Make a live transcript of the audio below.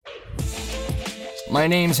My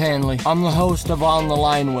name's Hanley. I'm the host of On the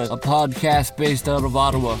Line With, a podcast based out of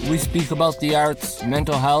Ottawa. We speak about the arts,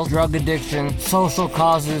 mental health, drug addiction, social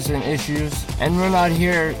causes and issues, and we're not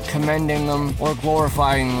here commending them or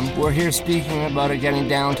glorifying them. We're here speaking about it, getting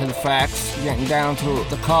down to the facts, getting down to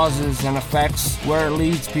the causes and effects, where it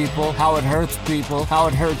leads people, how it hurts people, how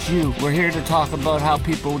it hurts you. We're here to talk about how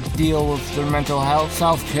people deal with their mental health,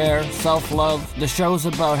 self-care, self-love. The show's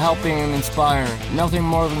about helping and inspiring. Nothing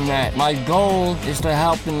more than that. My goal is to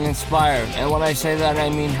help and inspire. And when I say that, I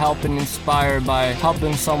mean help and inspire by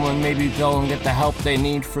helping someone maybe go and get the help they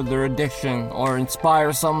need for their addiction, or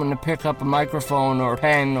inspire someone to pick up a microphone or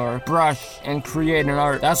pen or brush and create an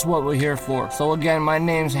art. That's what we're here for. So again, my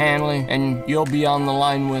name's Hanley, and you'll be on the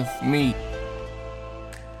line with me.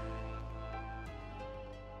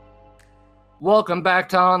 Welcome back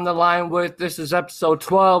to On the Line With. This is episode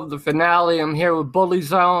 12, the finale. I'm here with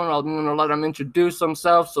BullyZone. I'm going to let him introduce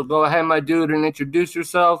himself. So go ahead, my dude, and introduce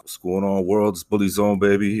yourself. What's going on, world? It's BullyZone,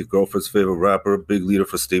 baby. Your girlfriend's favorite rapper, big leader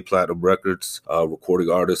for State Platinum Records,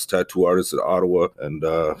 recording artist, tattoo artist in Ottawa. And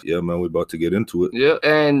yeah, man, we're about to get into it. Yeah,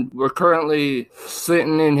 and we're currently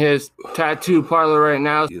sitting in his tattoo parlor right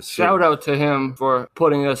now. Yes, sir. Shout out to him for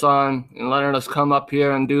putting us on and letting us come up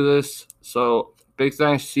here and do this. So big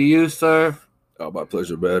thanks to you, sir. Oh, my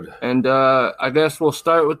pleasure, man. And I guess we'll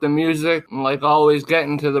start with the music, and like always, get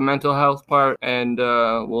into the mental health part, and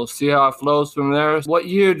we'll see how it flows from there. What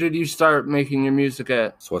year did you start making your music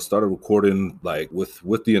at? So I started recording like with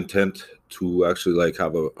the intent to actually like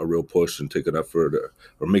have a real push and take an effort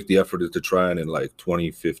or make the effort to try in like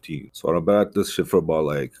 2015. So I've been at this shit for about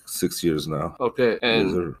like 6 years now. Okay,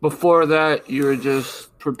 and before that, you were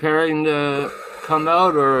just preparing to come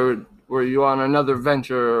out, or were you on another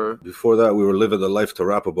venture? Before that, we were living the life to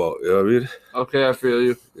rap about, you know what I mean? Okay, I feel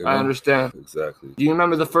you. I understand. Exactly. Do you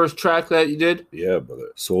remember the first track that you did? Yeah, brother.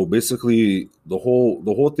 So basically, the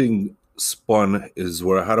whole thing spun is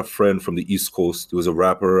where I had a friend from the East Coast. He was a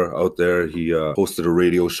rapper out there. He hosted a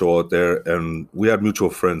radio show out there, and we had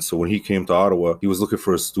mutual friends. So when he came to Ottawa, he was looking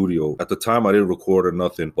for a studio. At the time, I didn't record or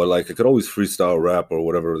nothing, but like I could always freestyle rap or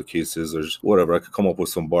whatever the case is, or just whatever. I could come up with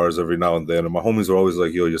some bars every now and then. And my homies were always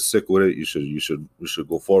like, "Yo, you're sick with it. We should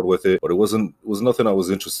go forward with it." But it was nothing I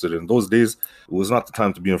was interested in. Those days, it was not the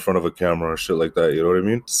time to be in front of a camera or shit like that. You know what I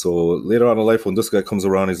mean? So later on in life, when this guy comes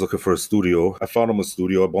around, he's looking for a studio. I found him a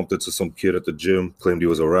studio. I bumped into some kid at the gym, claimed he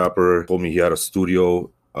was a rapper, told me he had a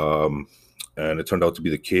studio, and it turned out to be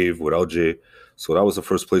The Cave with LJ. So that was the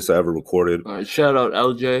first place I ever recorded. All right, shout out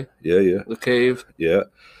LJ. Yeah. The Cave. Yeah.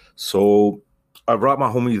 So I brought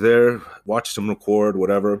my homie there, watched him record,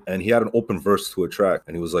 whatever, and he had an open verse to a track.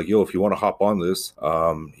 And he was like, "Yo, if you want to hop on this,"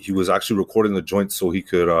 he was actually recording the joint so he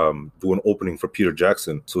could do an opening for Peter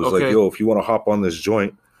Jackson. So he was like, "Yo, if you want to hop on this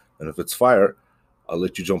joint, and if it's fire, I'll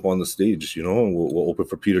let you jump on the stage, you know, and we'll open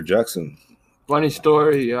for Peter Jackson." Funny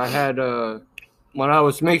story, I had, when I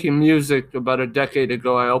was making music about a decade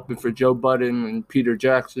ago, I opened for Joe Budden, and Peter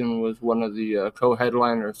Jackson was one of the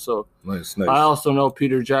co-headliners. So Nice. I also know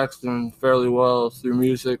Peter Jackson fairly well through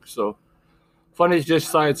music. So funny, just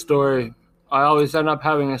side story. I always end up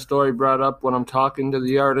having a story brought up when I'm talking to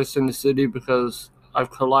the artists in the city because I've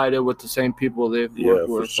collided with the same people they've worked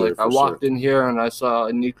with. Sure, I walked in here and I saw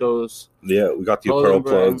Nico's. Yeah, we got the apparel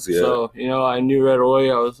plugs. Yeah. So, I knew right away.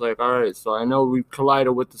 I was like, all right, so I know we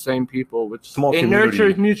collided with the same people, which it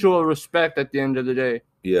nurtures mutual respect at the end of the day.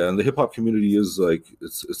 Yeah, and the hip hop community is like,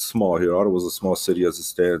 it's small here. Ottawa's a small city as it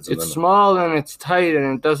stands. It's small and it's tight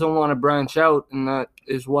and it doesn't want to branch out, and that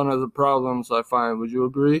is one of the problems I find. Would you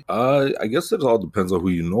agree? I guess it all depends on who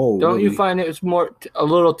you know. Don't really. You find it's more a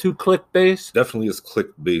little too click based? Definitely is click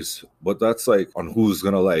based, but that's like on who's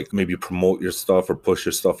gonna like maybe promote your stuff or push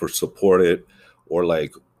your stuff or support it, or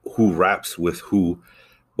like who raps with who.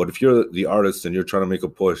 But if you're the artist and you're trying to make a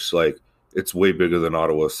push, like it's way bigger than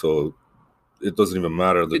Ottawa, so it doesn't even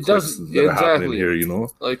matter the clicks that are happening here, you know?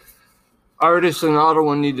 Like, artists in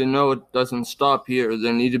Ottawa need to know it doesn't stop here.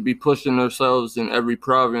 They need to be pushing themselves in every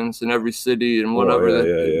province, in every city, and whatever,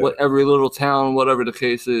 every little town, whatever the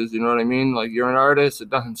case is, you know what I mean? Like, you're an artist,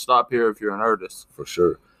 it doesn't stop here if you're an artist. For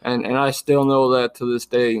sure. And I still know that to this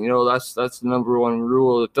day. That's the number one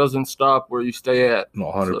rule. It doesn't stop where you stay at. No,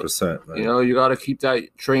 100%. Man. You got to keep that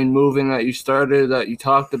train moving that you started, that you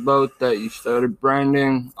talked about, that you started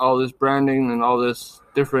branding, all this branding and all this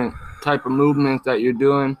different type of movement that you're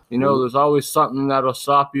doing. There's always something that'll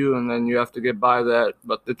stop you, and then you have to get by that.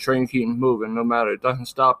 But the train keeps moving no matter. It doesn't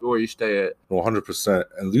stop where you stay at. No, 100%.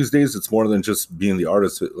 And these days, it's more than just being the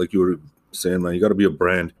artist. Like you were saying, man, you got to be a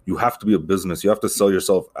brand. You have to be a business. You have to sell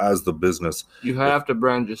yourself as the business. You have to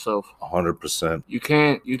brand yourself. 100%. You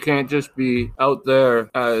can't just be out there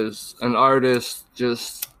as an artist,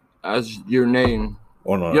 just as your name.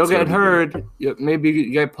 Oh, no, You'll get heard, maybe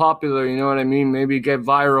you get popular, you know what I mean? Maybe you get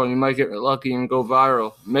viral, you might get lucky and go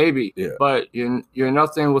viral, maybe. Yeah. But you're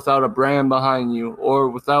nothing without a brand behind you, or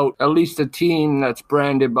without at least a team that's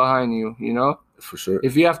branded behind you, you know? For sure.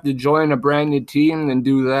 If you have to join a branded team, then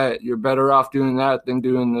do that. You're better off doing that than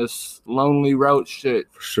doing this lonely route shit.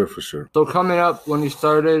 For sure. So coming up, when you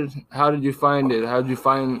started, how did you find it? How did you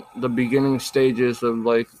find the beginning stages of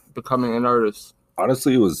like becoming an artist?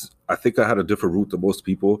 Honestly, I think I had a different route than most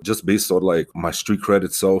people, just based on like my street cred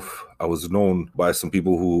itself. I was known by some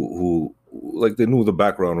people who like they knew the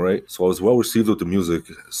background, right? So I was well received with the music.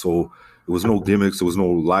 So there was no gimmicks, there was no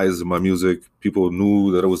lies in my music. People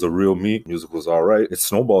knew that it was a real me. Music was all right. It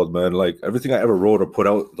snowballed, man. Like everything I ever wrote or put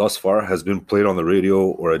out thus far has been played on the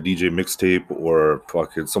radio or a DJ mixtape or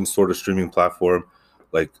fucking some sort of streaming platform.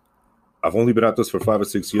 Like I've only been at this for 5 or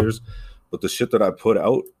 6 years, but the shit that I put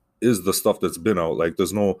out is the stuff that's been out. Like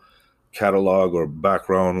there's no catalog or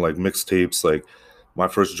background like mixtapes. Like my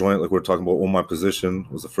first joint, like we're talking about, Own My Position,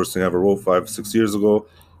 was the first thing I ever wrote 5, 6 years ago.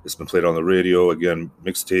 It's been played on the radio, again,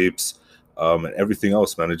 mixtapes, and everything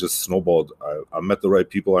else, man. It just snowballed. I met the right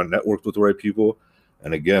people, I networked with the right people,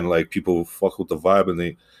 and again, like people fuck with the vibe, and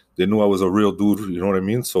they knew I was a real dude, you know what I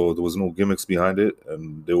mean? So there was no gimmicks behind it,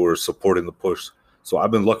 and they were supporting the push. So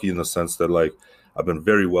I've been lucky in the sense that like I've been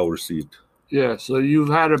very well received. Yeah, so you've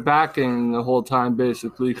had a backing the whole time,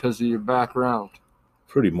 basically, because of your background.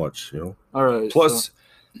 Pretty much, you know. All right. Plus,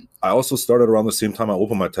 I also started around the same time I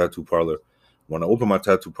opened my tattoo parlor. When I opened my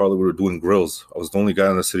tattoo parlor, we were doing grills. I was the only guy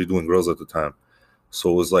in the city doing grills at the time. So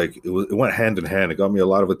it was like, it went hand in hand. It got me a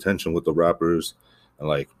lot of attention with the rappers and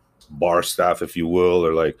like bar staff, if you will,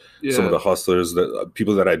 or like some of the hustlers, that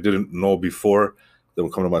people that I didn't know before that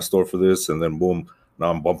would come to my store for this. And then boom, now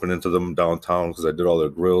I'm bumping into them downtown because I did all their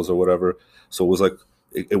grills or whatever. So it was like,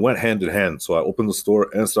 it went hand in hand. So I opened the store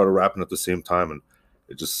and started rapping at the same time. And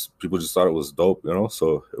people just thought it was dope, you know?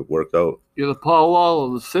 So it worked out. You're the Paul Wall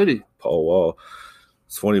of the city. Paul Wall.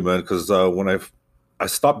 It's funny, man, because when I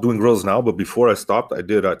stopped doing grills now, but before I stopped, I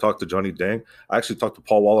talked to Johnny Dang. I actually talked to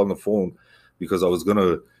Paul Wall on the phone because I was going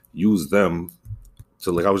to use them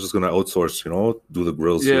to, like, I was just going to outsource, you know, do the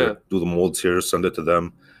grills here, do the molds here, send it to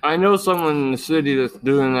them. I know someone in the city that's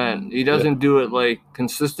doing that. He doesn't do it like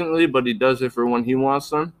consistently, but he does it for when he wants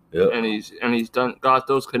them. Yeah. And he's got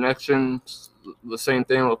those connections. The same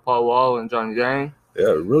thing with Paul Wall and Johnny Dang. Yeah,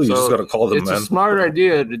 really, you just got to call them, man. It's a smart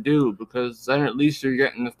idea to do because then at least you're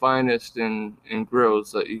getting the finest in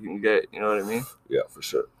grills that you can get. You know what I mean? Yeah, for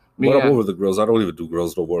sure. But I'm over the grills. I don't even do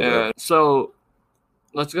grills no more. Yeah. So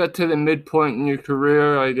let's get to the midpoint in your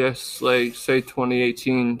career. I guess, like, say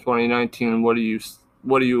 2018, 2019. What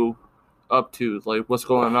are you up to? Like, what's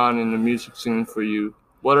going on in the music scene for you?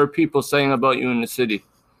 What are people saying about you in the city?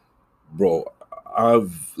 Bro,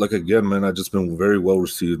 again, man, I've just been very well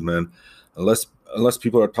received, man. Unless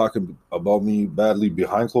people are talking about me badly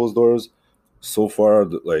behind closed doors, so far,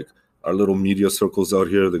 like, our little media circles out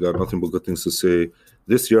here, they got nothing but good things to say.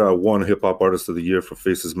 This year, I won Hip Hop Artist of the Year for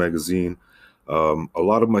Faces Magazine. A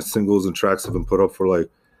lot of my singles and tracks have been put up for, like,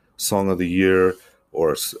 Song of the Year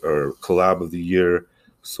or Collab of the Year.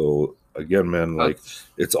 So, again, man, like,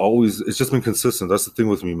 it's just been consistent. That's the thing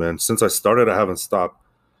with me, man. Since I started, I haven't stopped.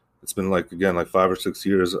 It's been, like, again, like 5 or 6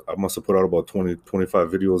 years. I must have put out about 20, 25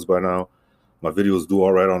 videos by now. My videos do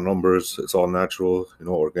all right on numbers. It's all natural, you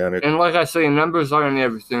know, organic. And like I say, numbers aren't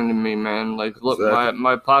everything to me, man. Like, look, exactly.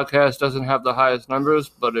 my podcast doesn't have the highest numbers,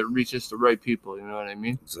 but it reaches the right people. You know what I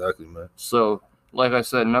mean? Exactly, man. So, like I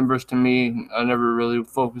said, numbers to me, I never really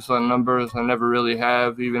focus on numbers. I never really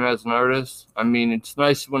have, even as an artist. I mean, it's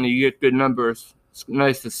nice when you get good numbers. It's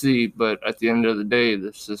nice to see, but at the end of the day,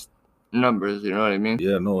 it's just numbers. You know what I mean?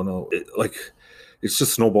 Yeah, no. It's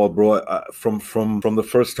just snowballed, bro. From the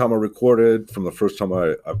first time I recorded, from the first time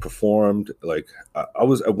I performed, like I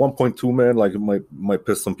was at one point too, man, like it might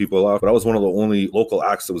piss some people off, but I was one of the only local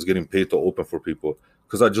acts that was getting paid to open for people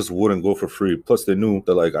because I just wouldn't go for free. Plus they knew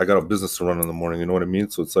that, like, I got a business to run in the morning, you know what I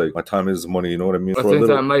mean? So it's like my time is money, you know what I mean? I think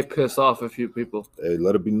that might piss off a few people. Hey,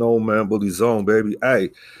 let it be known, man. BullyZone, baby.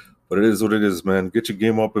 Hey. But it is what it is, man. Get your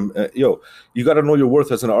game up, and yo, you got to know your worth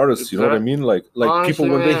as an artist. You know what I mean? Like honestly, people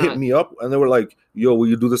when they hit me up and they were like, "Yo, will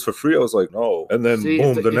you do this for free?" I was like, "No." And then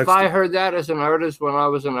boom, the next. If I heard that as an artist when I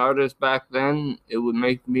was an artist back then, it would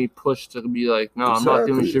make me push to be like, "No, exactly. I'm not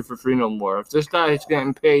doing shit for free no more. If this guy's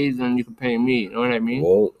getting paid, then you can pay me." You know what I mean?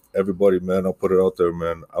 Well, everybody, man, I'll put it out there,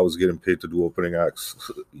 man. I was getting paid to do opening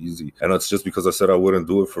acts. Easy. And that's just because I said I wouldn't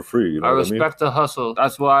do it for free. You know I what I mean? respect the hustle.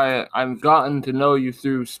 That's why I've gotten to know you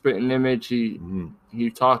through Spitting Image. He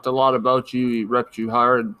talked a lot about you. He repped you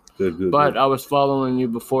hard. Good. I was following you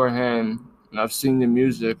beforehand, and I've seen the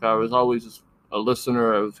music. I was always a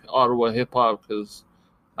listener of Ottawa hip hop because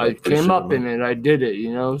I came up in it. I did it,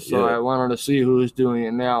 you know. So I wanted to see who's doing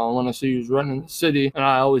it now. I want to see who's running the city. And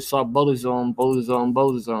I always saw BullyZone.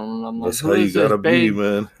 And I'm like, that's how you gotta be,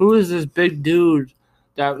 man. Who is this big dude?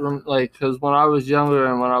 That like, because when I was younger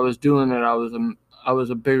and when I was doing it, I was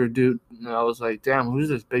a bigger dude, and I was like, damn, who's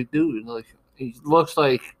this big dude? Like, he looks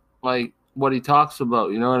like what he talks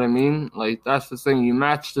about, you know what I mean? Like, that's the thing, you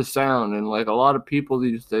match the sound, and like a lot of people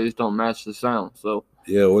these days don't match the sound. So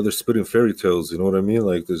yeah, or they're spitting fairy tales, you know what I mean?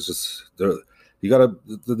 Like, there's just the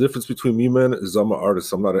difference between me, man, is I'm an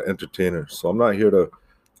artist. I'm not an entertainer, so I'm not here to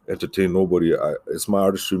entertain nobody. It's my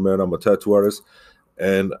artistry, man. I'm a tattoo artist,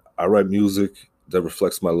 and I write music that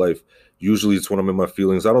reflects my life. Usually it's when I'm in my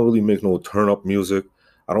feelings. I don't really make no turn up music.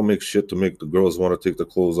 I don't make shit to make the girls want to take the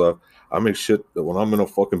clothes off. I make shit that when I'm in a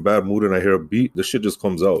fucking bad mood and I hear a beat, the shit just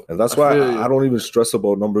comes out. And that's why I don't even stress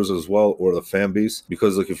about numbers as well, or the fan base.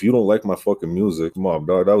 Because like, if you don't like my fucking music, mom,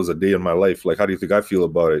 dog, that was a day in my life. Like, how do you think I feel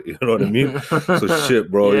about it? You know what I mean? So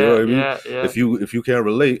shit, bro. You know what I mean? Yeah. If you can't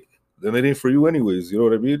relate, then it ain't for you anyways, you know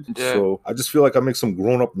what I mean? Yeah. So I just feel like I make some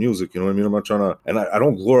grown-up music, you know what I mean? I'm not trying to, and I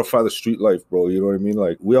don't glorify the street life, bro, you know what I mean?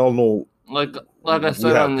 Like, we all know, like I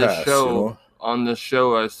said on this show, you know? On this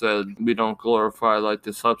show, I said we don't glorify like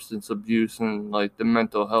the substance abuse and like the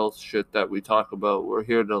mental health shit that we talk about. We're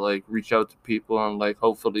here to like reach out to people, and like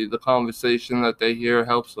hopefully the conversation that they hear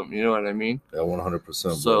helps them, you know what I mean? Yeah,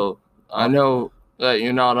 100%. So I know that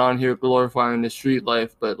you're not on here glorifying the street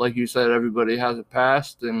life, but like you said, everybody has a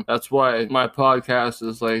past, and that's why my podcast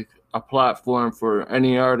is like a platform for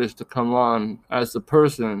any artist to come on as the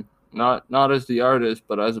person, not as the artist,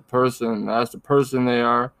 but as the person they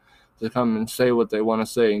are, to come and say what they want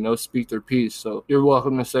to say, you know, speak their piece. So you're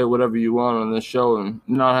welcome to say whatever you want on this show and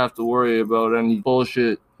not have to worry about any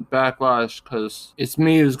bullshit backlash, because it's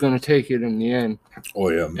me who's going to take it in the end. Oh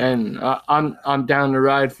yeah, man. And I'm down to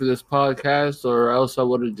ride for this podcast, or else I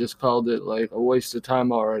would have just called it like a waste of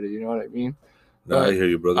time already, you know what I mean? Nah, I hear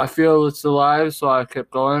you, brother. I feel it's alive, so I kept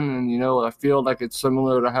going, and you know, I feel like it's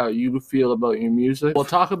similar to how you feel about your music. We'll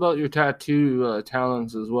talk about your tattoo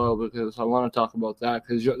talents as well, because I want to talk about that,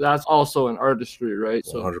 because that's also an artistry, right?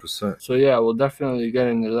 So 100%. So yeah, we'll definitely get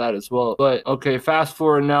into that as well. But okay, fast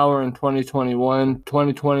forward now, we're in 2021.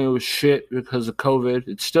 2020 was shit because of COVID.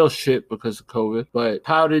 It's still shit because of COVID. But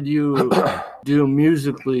how did you do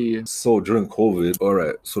musically? So during COVID, all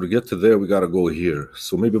right, so to get to there, we got to go here.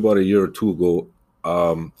 So maybe about a year or two ago,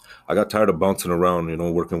 I got tired of bouncing around, you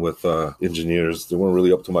know, working with engineers. They weren't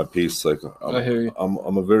really up to my pace. Like, I hear you.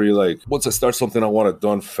 I'm a very, like, once I start something, I want it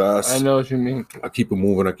done fast. I know what you mean. I keep it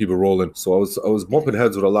moving, I keep it rolling. So I was bumping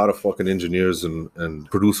heads with a lot of fucking engineers and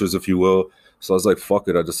producers, if you will. So I was like, fuck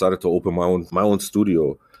it. I decided to open my own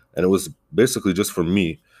studio, and it was basically just for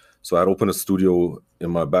me. So I'd open a studio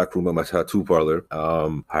in my back room at my tattoo parlor,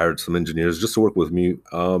 hired some engineers just to work with me.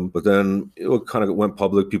 But then it kind of went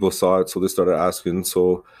public. People saw it, so they started asking.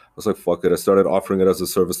 So I was like, fuck it. I started offering it as a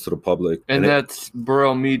service to the public. And that's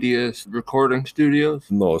Borough Media Recording Studios?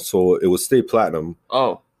 No, so it was Stay Platinum.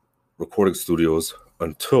 Oh. Recording Studios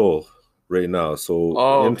until right now.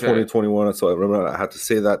 So in 2021, so I remember I had to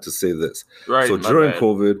say that to say this. Right. So during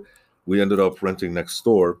COVID, we ended up renting next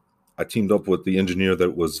door. I teamed up with the engineer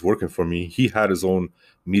that was working for me. He had his own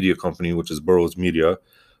media company, which is Burroughs Media.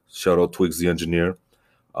 Shout out Twigs, the engineer.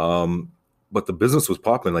 But the business was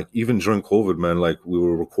popping. Like, even during COVID, man, like, we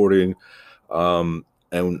were recording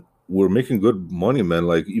and we're making good money, man.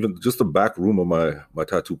 Like, even just the back room of my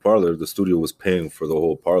tattoo parlor, the studio was paying for the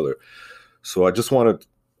whole parlor. So I just wanted,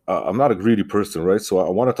 I'm not a greedy person, right? So I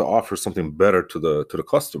wanted to offer something better to the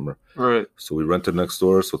customer. Right. So we rented next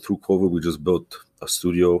door. So through COVID, we just built a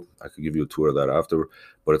studio. I could give you a tour of that after,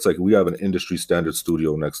 but it's like we have an industry standard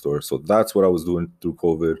studio next door. So that's what I was doing through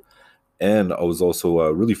COVID. And I was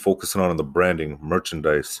also really focusing on the branding,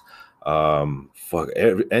 merchandise,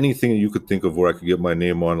 anything you could think of where I could get my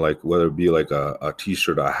name on, like whether it be like a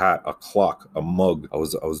t-shirt, a hat, a clock, a mug. I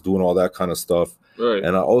was doing all that kind of stuff. Right.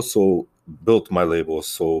 And I also built my label.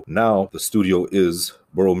 So now the studio is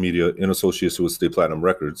Borough Media in association with Stay Platinum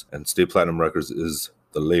Records, and Stay Platinum Records is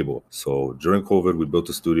the label. So during COVID, we built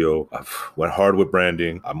a studio. I went hard with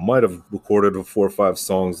branding. I might have recorded 4 or 5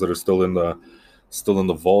 songs that are still in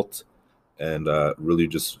the vault. And really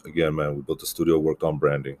just, again, man, we built a studio, worked on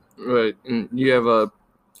branding. Right. And you have a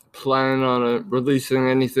plan on releasing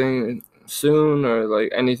anything soon, or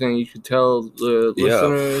like anything you could tell the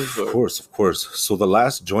listeners? Of course. So the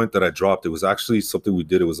last joint that I dropped, it was actually something we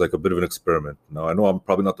did. It was like a bit of an experiment. Now I know I'm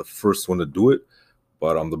probably not the first one to do it,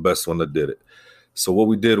 but I'm the best one that did it. So what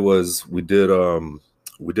we did was we did a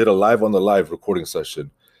live on the live recording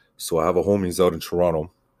session. So I have a homies out in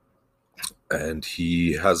Toronto, and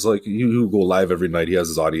he has like you go live every night. He has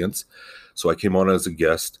his audience. So I came on as a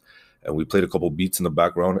guest, and we played a couple beats in the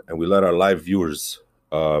background, and we let our live viewers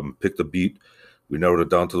pick the beat. We narrowed it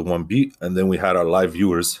down to the one beat, and then we had our live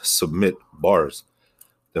viewers submit bars.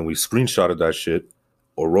 Then we screenshotted that shit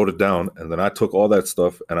or wrote it down, and then I took all that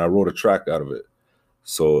stuff and I wrote a track out of it.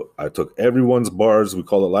 So I took everyone's bars. We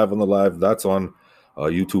call it Live on the Live. That's on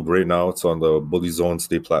YouTube right now. It's on the BullyZone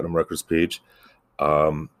Stay Platinum Records page.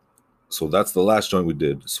 So that's the last joint we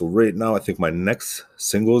did. So right now, I think my next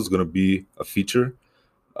single is going to be a feature.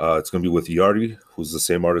 It's going to be with Yardi, who's the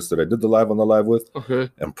same artist that I did the Live on the Live with. Okay.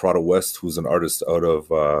 And Prada West, who's an artist out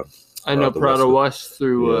of... I know Prada West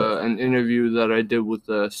through an interview that I did with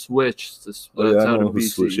Switch. That's out of BC.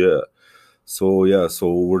 Switch,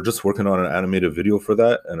 So we're just working on an animated video for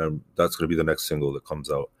that, and that's going to be the next single that comes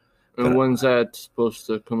out. And when's that supposed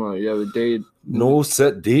to come out? You have a date? No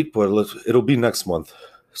set date, but it'll be next month.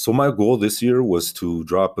 So my goal this year was to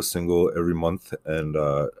drop a single every month and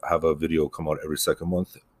have a video come out every second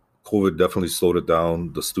month. COVID definitely slowed it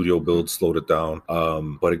down. The studio build slowed it down.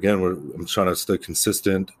 But again, I'm trying to stay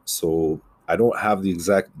consistent. So I don't have the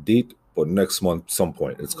exact date, but next month, some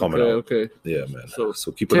point, it's coming out. Okay. Yeah, man.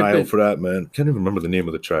 So keep an eye out for that, man. Can't even remember the name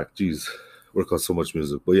of the track. Jeez. Work on so much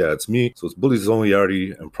music. But yeah, it's me. So it's BullyZone,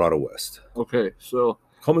 Yardi, and Prada West. Okay, so...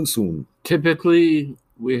 coming soon. Typically,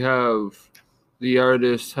 we have... the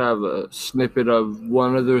artists have a snippet of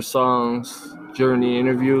one of their songs during the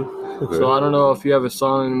interview. Okay. So I don't know if you have a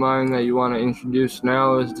song in mind that you want to introduce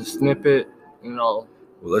now as the snippet, Well,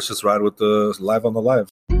 let's just ride with the Live on the Live.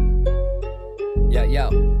 Yeah.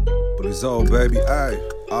 BullyZone, baby. Aye.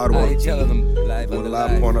 Ottawa. I tell them live on the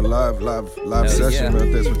live. On a live session,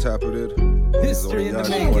 man. Thanks for tapping it. History in the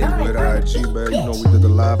making. IG, man. You know we did the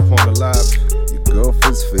Live on the Live. Your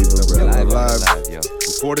girlfriend's favorite. Live on the Live.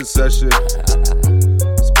 Recorded session.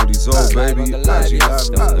 It's BullyZone, baby. IG Live.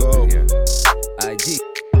 Let's go. IG.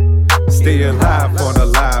 Staying live on the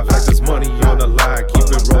live, like there's money on the line.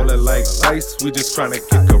 Keep it rolling like dice, we just trying to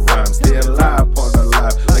kick a rhyme. Staying live on the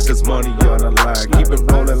live, like there's money on the line. Keep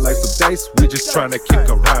it rolling like some dice, we just trying to kick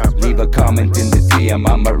a rhyme. Leave a comment in the DM,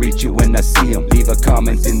 I'ma reach you when I see him. Leave a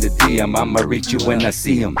comment in the DM, I'ma reach you when I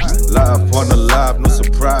see him. Live on the live, no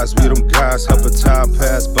surprise, we them guys. Help a time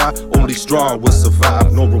pass by, only strong will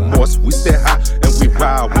survive. No remorse, we stay high and we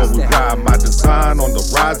ride when we ride. My design on the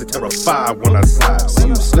rise, they terrified when I slide. See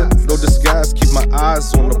you slip, no disguise, keep my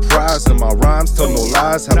eyes on the prize. And my rhymes tell no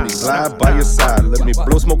lies, have me glide by your side. Let me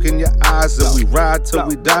blow smoke in your eyes and we ride till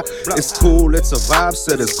we die. It's cool, it's a vibe,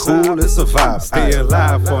 said it's cool, it's a vibe. Staying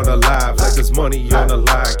live on the live, like there's money on the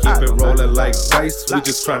line. Keep it rolling like dice, we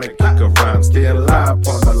just trying to kick a rhyme. Staying live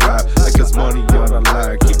on the live, like there's money on the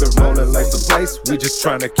line. Keep it rolling like some dice, we just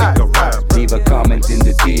trying to kick a rhyme. Leave a comment in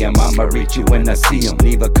the DM, I'ma reach you when I see him.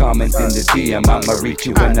 Leave a comment in the DM, I'ma reach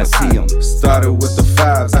you when I see him. Started with the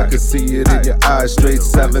fives, I could see it in your eyes. Straight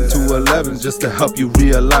 7 to 11, just to help you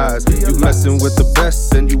realize you messing with the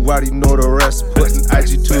best, and you already know the rest. Putting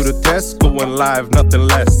IG to the test, going live, nothing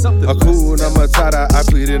less. A cool Matata, I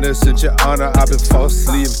plead innocent, your honor. I've been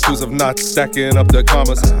falsely accused of not stacking up the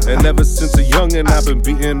commas, and ever since a youngin', I've been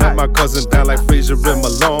beating up my cousin down like Frazier and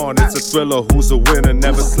Malone. It's a thriller, who's a winner,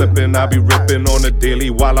 never slipping. I be ripping on the daily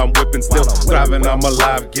while I'm whipping, still thriving. I'm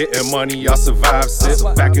alive, getting money, I'll survive. Sit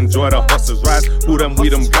back, enjoy the hustlers rise. Who them, we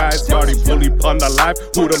them guys, Yardi bully pun the life.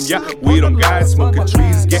 Who them, yeah, we them guys. Smoking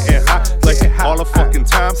trees, getting high, like all the fucking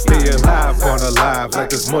time. Staying live on the live, like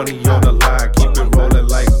there's money on the line. Keep it rolling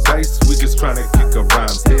like dice, we just trying to kick a rhyme.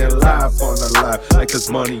 Staying live on the live, like there's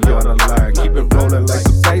money on the line. Keep it rolling like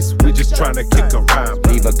some dice, we just trying to kick a rhyme.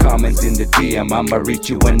 Leave a comment in the DM, I'ma reach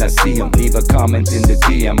you when I see him. Leave a comment in the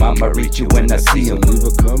DM, I'ma reach you when I see him. Leave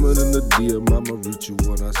a comment in the DM, I'ma reach you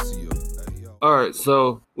when I see him. Alright,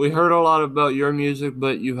 so we heard a lot about your music,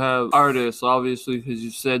 but you have artists, obviously, because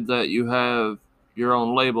you said that you have your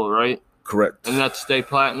own label, right? Correct. And that's Stay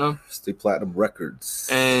Platinum? Stay Platinum Records.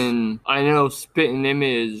 And I know Spittin'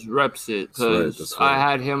 Image reps it, because I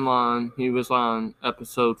had him on. He was on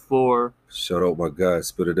episode 4. Shout out my guy,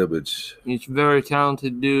 Spittin' Image. He's a very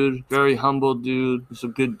talented dude, very humble dude. He's a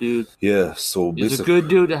good dude. Yeah, so basically... he's a good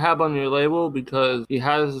dude to have on your label because he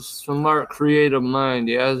has a smart, creative mind.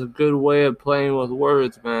 He has a good way of playing with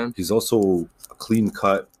words, man. He's also a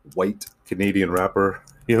clean-cut, white Canadian rapper.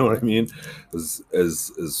 You know what I mean?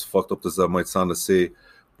 As fucked up as that might sound to say,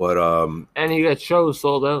 But And he gets shows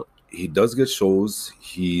sold out. he does get shows.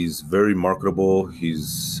 He's very marketable.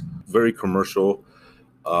 He's very commercial.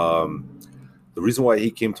 The reason why he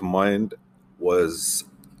came to mind was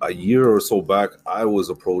a year or so back, I was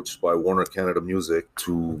approached by Warner Canada Music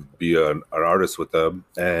to be an artist with them.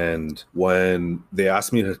 And when they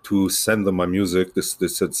asked me to send them my music, they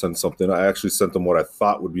said send something. I actually sent them what I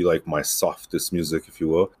thought would be like my softest music, if you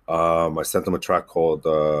will. I sent them a track called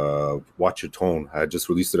Watch Your Tone. I had just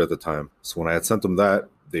released it at the time. So when I had sent them that,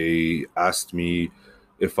 they asked me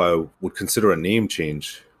if I would consider a name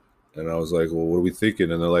change. And I was like, well, what are we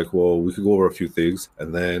thinking? And they're like, well, we could go over a few things.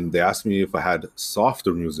 And then they asked me if I had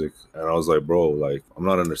softer music. And I was like, bro, like, I'm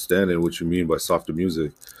not understanding what you mean by softer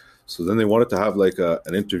music. So then they wanted to have like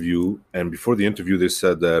an interview. And before the interview, they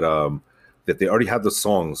said that that they already had the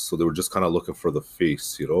songs. So they were just kind of looking for the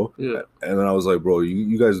face, you know? Yeah. And then I was like, bro,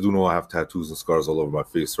 you guys do know I have tattoos and scars all over my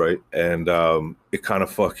face, right? And it kind of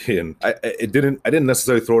fucking, I didn't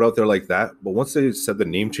necessarily throw it out there like that. But once they said the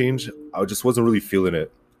name change, I just wasn't really feeling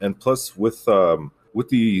it. And plus, with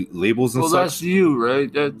the labels and well, such, that's you, right?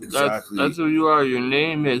 Exactly. That's who you are. Your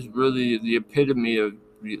name is really the epitome of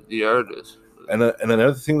the artist. and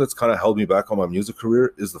another thing that's kind of held me back on my music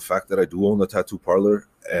career is the fact that I do own the tattoo parlor,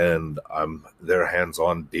 and I'm there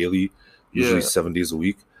hands-on daily, usually 7 days a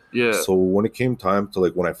week. Yeah. So when it came time to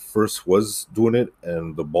like when I first was doing it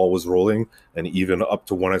and the ball was rolling, and even up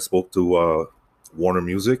to when I spoke to Warner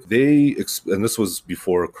Music, and this was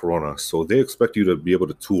before Corona, so they expect you to be able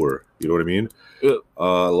to tour. You know what I mean? Yeah.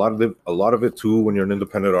 A lot of it too, when you're an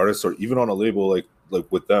independent artist or even on a label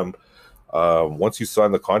like with them, once you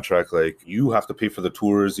sign the contract, like you have to pay for the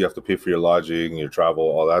tours, you have to pay for your lodging, your travel,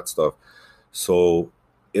 all that stuff. So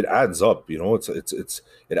it adds up, you know.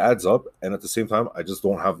 It adds up, and at the same time, I just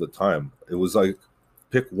don't have the time. It was like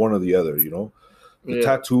pick one or the other, you know. The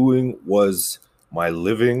tattooing was my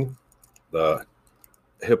living. The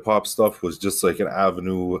hip hop stuff was just like an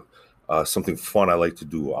avenue, something fun I like to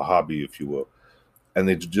do, a hobby, if you will. And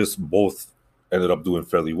they just both ended up doing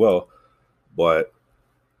fairly well. But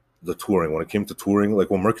the touring, when it came to touring, like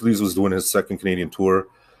when Mercules was doing his second Canadian tour,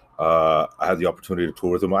 I had the opportunity to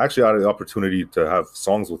tour with him. I actually had the opportunity to have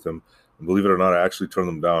songs with him. And believe it or not, I actually turned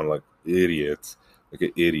them down like an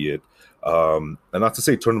idiot. And not to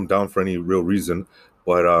say turn them down for any real reason,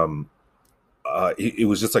 but it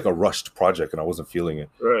was just like a rushed project, and I wasn't feeling it.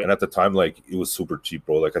 Right. And at the time, like it was super cheap,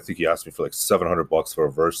 bro. Like I think he asked me for like $700 for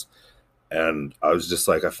a verse, and I was just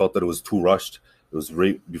like, I felt that it was too rushed. It was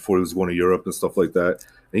right before he was going to Europe and stuff like that.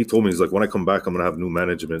 And he told me, he's like, when I come back, I'm gonna have new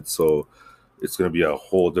management, so it's gonna be a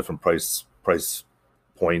whole different price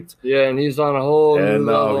point. Yeah, and he's on a whole And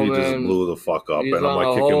new now level, he man. just blew the fuck up, He's and I'm on like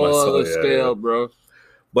a kicking whole myself. other scale, bro.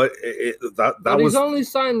 But that He's was only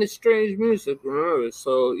signed to Strange Music, remember?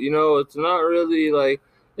 So, you know, it's not really like,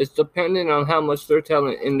 it's dependent on how much they're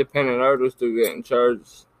telling independent artists to get in charge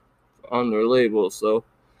on their label. So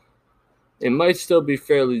it might still be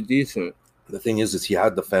fairly decent. the thing is he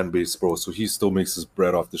had the fan base, bro. So he still makes his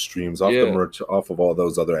bread off the streams, off the merch, off of all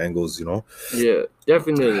those other angles, you know. Yeah,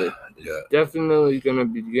 definitely. Yeah, definitely gonna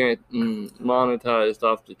be getting monetized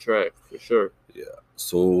off the track for sure. Yeah.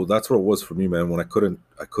 So that's what it was for me, man. When I couldn't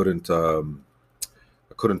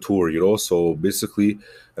tour, you know. So basically,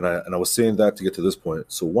 and I was saying that to get to this point.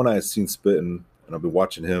 So when I had seen Spittin', and I've been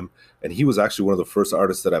watching him, and he was actually one of the first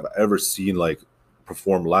artists that I've ever seen like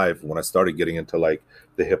perform live when I started getting into like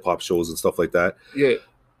the hip hop shows and stuff like that. Yeah.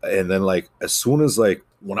 And then like as soon as like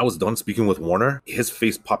when I was done speaking with Warner, his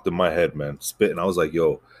face popped in my head, man. Spittin', I was like,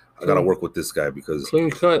 yo, I gotta work with this guy because clean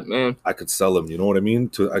cut, man. I could sell him, you know what I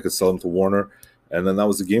mean? I could sell him to Warner. And then that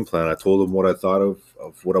was the game plan. I told him what I thought of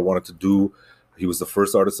what I wanted to do. He was the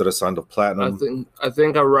first artist that I signed to platinum. I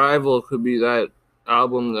think Arrival could be that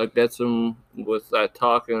album that gets him with that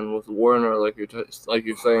talking with Warner, like you're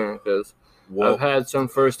saying, because I've had some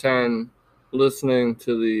firsthand listening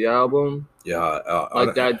to the album. Yeah,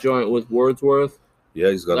 like that joint with Wordsworth. Yeah,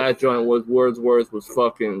 he's got that joint with Wordsworth was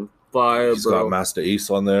fucking fire, he's bro. He's got Master Ace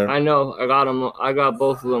on there. I know. I got him. I got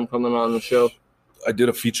both of them coming on the show. I did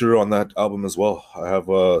a feature on that album as well. I have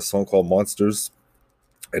a song called Monsters,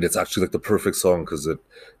 and it's actually like the perfect song because it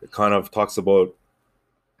kind of talks about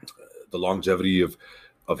the longevity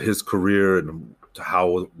of his career and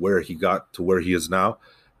where he got to where he is now,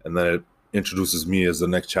 and then it introduces me as the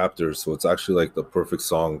next chapter. So it's actually like the perfect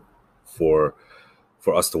song for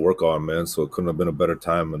us to work on, man. So it couldn't have been a better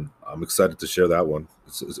time, and I'm excited to share that one.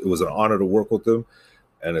 It was an honor to work with him.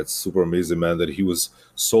 And it's super amazing, man, that he was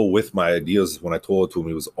so with my ideas. When I told it to him,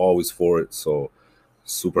 he was always for it. So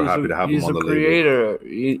happy to have him on the label. He's a creator.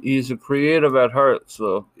 He's a creative at heart.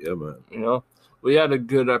 So yeah, man. You know, We had a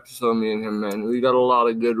good episode, me and him, man. We got a lot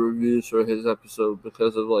of good reviews for his episode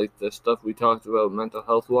because of like the stuff we talked about mental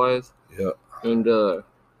health wise. Yeah. And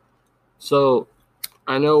so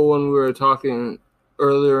I know when we were talking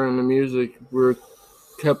earlier in the music, we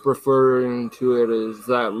kept referring to it as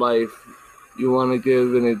that life. You want to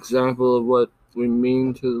give an example of what we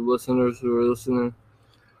mean to the listeners who are listening?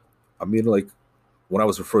 I mean, like, when I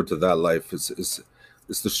was referred to that life, it's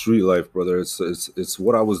the street life, brother. It's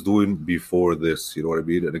what I was doing before this. You know what I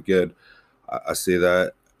mean? And again, I say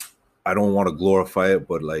that I don't want to glorify it,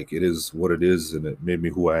 but like it is what it is, and it made me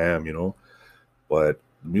who I am. You know, but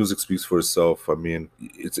music speaks for itself. I mean,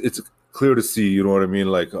 it's clear to see. You know what I mean?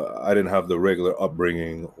 Like I didn't have the regular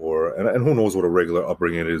upbringing, and who knows what a regular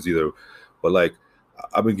upbringing is either. But like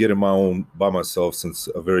I've been getting my own by myself since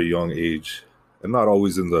a very young age, and not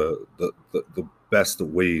always in the best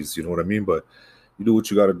of ways. You know what I mean? But you do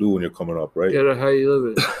what you got to do when you're coming up, right? Get it how you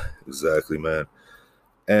live it. Exactly, man.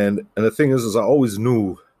 And the thing is I always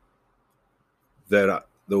knew that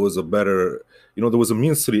there was a better, there was a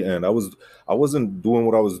means to the end. I wasn't doing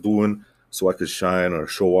what I was doing so I could shine or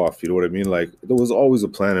show off. You know what I mean? Like there was always a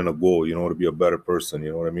plan and a goal, to be a better person.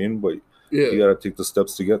 You know what I mean? But you got to take the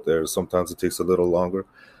steps to get there. Sometimes it takes a little longer,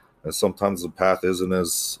 and sometimes the path isn't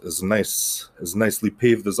as nicely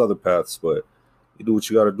paved as other paths. But you do what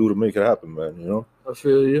you got to do to make it happen, man. I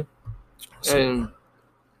feel you. So, and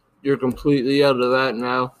you're completely out of that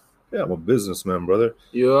now. Yeah, I'm a businessman, brother.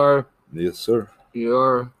 You are? Yes, sir. You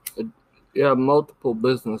are. You have multiple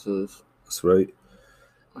businesses. That's right.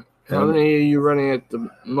 How many are you running at the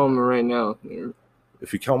moment right now?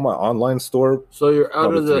 If you count my online store, so you're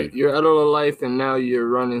out of the 3. You're out of the life, and now you're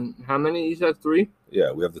running. How many? You said 3?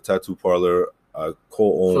 Yeah, we have the tattoo parlor. I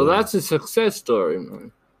co-own. So that's a success story,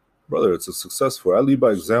 man. Brother, it's a success story. I lead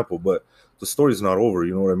by example, but the story's not over.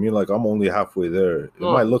 You know what I mean? Like I'm only halfway there. It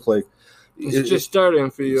might look like it's just starting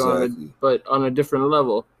for you, exactly. but on a different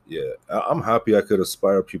level. Yeah, I'm happy I could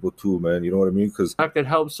inspire people too, man. You know what I mean? Because I could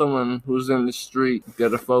help someone who's in the street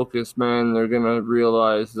get a focus, man. They're gonna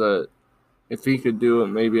realize that if he could do it,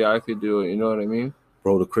 maybe I could do it. You know what I mean?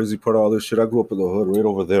 Bro, the crazy part of all this shit, I grew up in the hood right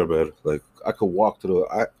over there, man. Like I could walk to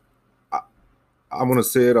the I'm gonna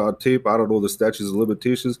say it on tape. I don't know the statutes of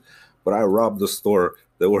limitations, but I robbed the store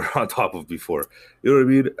that we're on top of before. You know what I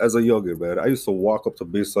mean? As a youngin', man, I used to walk up to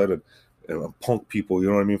Bayside and punk people. You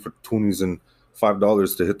know what I mean? For toonies and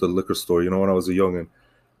 $5 to hit the liquor store. When I was a youngin',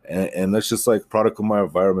 and that's just like product of my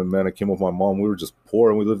environment, man. I came with my mom. We were just poor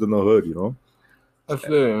and we lived in the hood. I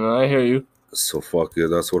feel you, man. I hear you. So fuck it.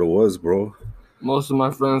 That's what it was, bro. Most of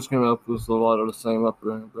my friends came up with a lot of the same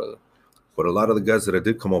upbringing, brother. But a lot of the guys that I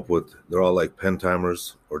did come up with, they're all like pen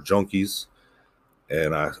timers or junkies.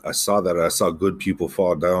 And I saw that. I saw good people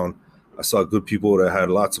fall down. I saw good people that had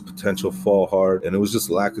lots of potential fall hard. And it was just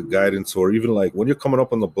lack of guidance. Or even like when you're coming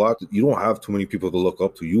up on the block, you don't have too many people to look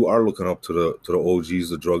up to. You are looking up to the OGs,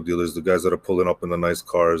 the drug dealers, the guys that are pulling up in the nice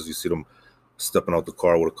cars. You see them stepping out the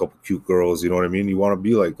car with a couple cute girls. You know what I mean? You want to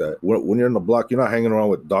be like that. When you're in the block, you're not hanging around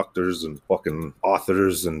with doctors and fucking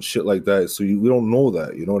authors and shit like that. So we don't know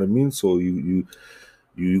that. You know what I mean? So you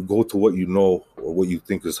go to what you know or what you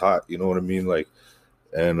think is hot. You know what I mean? Like,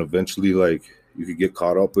 and eventually, like, you could get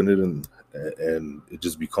caught up in it and it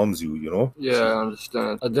just becomes you. Yeah, I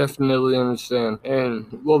understand. I definitely understand. And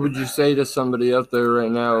what would you say to somebody out there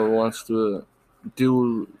right now who wants to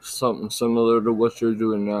do something similar to what you're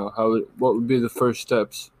doing now? What would be the first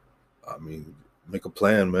steps? I mean, make a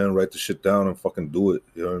plan, man. Write the shit down and fucking do it.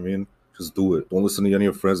 You know what I mean? Just do it. Don't listen to any of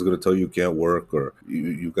your friends who are gonna tell you can't work or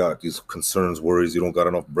you got these concerns, worries, you don't got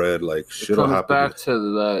enough bread. Like shit will happen. It comes back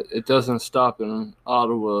to that. It doesn't stop in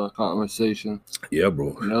Ottawa conversation. Yeah,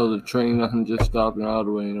 bro. The train doesn't just stop in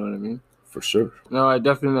Ottawa. You know what I mean? For sure. No, I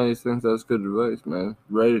definitely think that's good advice, man.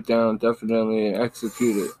 Write it down, definitely, and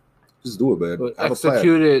execute it. Just do it, man. But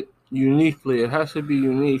execute it uniquely. It has to be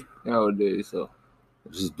unique nowadays. So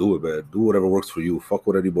just do it, man. Do whatever works for you. Fuck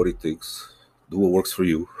what anybody thinks. Do what works for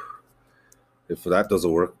you. If that doesn't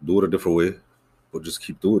work, do it a different way. But just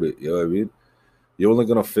keep doing it. You know what I mean? You're only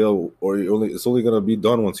gonna fail, or it's only gonna be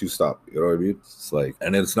done once you stop. You know what I mean? It's like,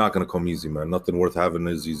 and it's not gonna come easy, man. Nothing worth having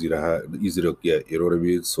is easy to get. You know what I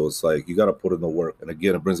mean? So it's like you gotta put in the work. And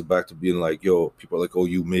again, it brings it back to being like, yo, people are like, oh,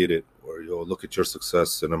 you made it, or yo, look at your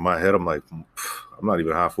success. And in my head, I'm like, I'm not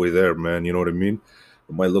even halfway there, man. You know what I mean?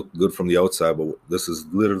 It might look good from the outside, but this is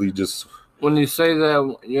literally just. When you say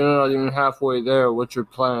that you're not even halfway there, what's your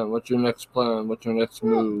plan? What's your next plan? What's your next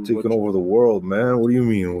move? Taking over the world, man. What do you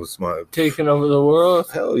mean? What's my taking over the world?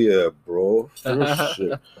 Hell yeah, bro.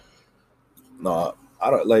 Shit. Nah, I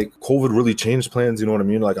don't like COVID really changed plans. You know what I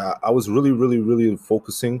mean? Like I was really, really, really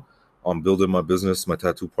focusing on building my business, my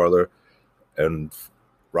tattoo parlor. and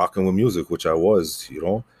rocking with music, which I was, you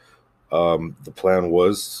know. The plan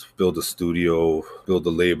was build a studio, build a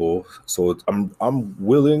label. So I'm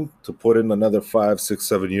willing to put in another 5, 6,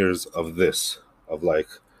 7 years of this, of like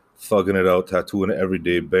thugging it out, tattooing it every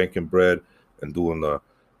day, banking bread, and doing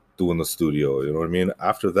the studio. You know what I mean?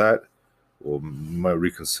 After that, well, might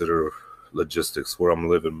reconsider logistics, where I'm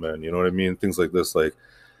living, man. You know what I mean? Things like this, like,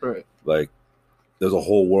 Right. like there's a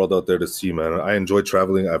whole world out there to see, man. I enjoy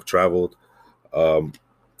traveling. I've traveled.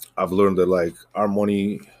 I've learned that like our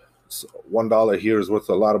money, $1 here is worth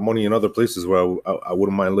a lot of money in other places where I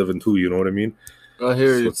wouldn't mind living too. You know what I mean? I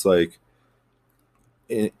hear So you. it's like,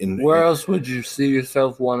 Where else would you see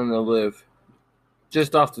yourself wanting to live?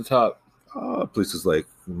 Just off the top. Places like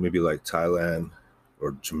maybe like Thailand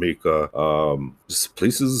or Jamaica. Just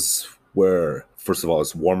places where, first of all,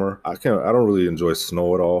 it's warmer. I don't really enjoy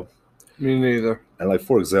snow at all. Me neither. And like,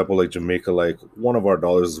 for example, like Jamaica, like one of our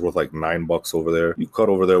dollars is worth like $9 over there. You cut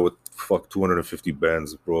over there with 250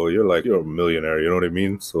 bands, bro. You're a millionaire. You know what I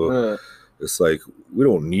mean? So Yeah. it's like, we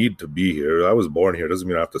don't need to be here. I was born here. Doesn't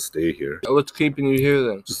mean I have to stay here. What's keeping you here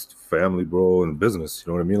then? Just family, bro, and business.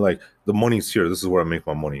 You know what I mean? Like, the money's here. This is where I make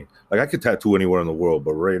my money. Like, I could tattoo anywhere in the world,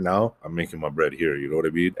 but right now I'm making my bread here. You know what I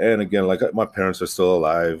mean? And again, like, my parents are still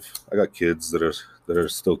alive. I got kids that are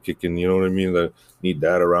still kicking. You know what I mean? That need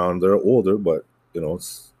dad around. They're older, but you know,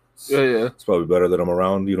 it's probably better that I'm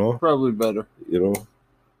around. You know, Probably better. you know.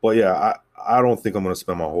 But yeah, I don't think I'm gonna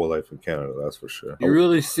spend my whole life in Canada. That's for sure. You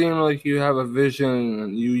really seem like you have a vision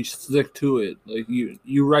and you stick to it. Like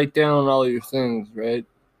you write down all your things, right?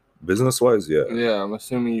 Business wise, yeah, Yeah, I'm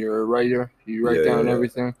assuming you're a writer. You write down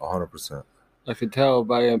everything. 100%. I could tell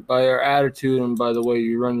by your attitude and by the way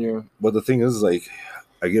you run your. But the thing is, like,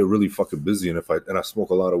 I get really fucking busy, and I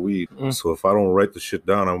smoke a lot of weed. So if I don't write the shit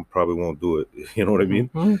down, I probably won't do it. You know what I mean?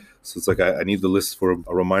 Mm-hmm. So it's like I need the list for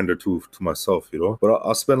a reminder to myself, you know. But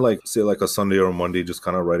I'll spend like, say, like a Sunday or a Monday just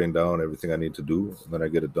kind of writing down everything I need to do, and then I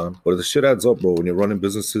get it done. But the shit adds up, bro. When you're running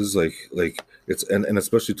businesses, like it's and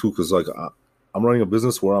especially too, because like I'm running a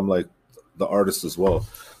business where I'm like the artist as well.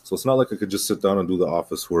 So it's not like I could just sit down and do the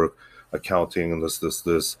office work, accounting, and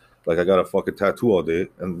this. Like, I gotta fucking tattoo all day,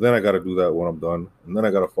 and then I gotta do that when I'm done, and then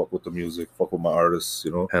I gotta fuck with the music, fuck with my artists,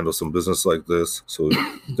 you know, handle some business like this. So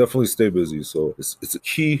definitely stay busy. So it's a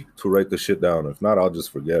key to write the shit down. If not, I'll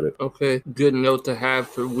just forget it. Okay, good note to have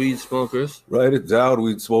for weed smokers. Write it down,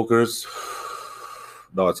 weed smokers.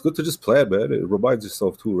 No, it's good to just plan, man. It reminds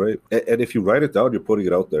yourself too, right? And if you write it down, you're putting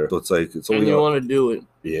it out there. So it's like, it's only. And you want to do it.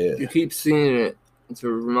 Yeah. You keep seeing it. It's a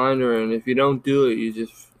reminder, and if you don't do it, you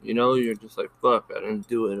just. You know, you're just like, fuck, I didn't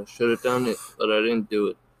do it. I should have done it, but I didn't do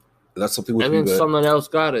it. That's something with and me, then man. Someone else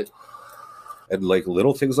got it. And like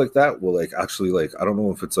little things like that will like actually like, I don't know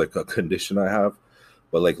if it's like a condition I have,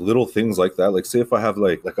 but like little things like that, like say if I have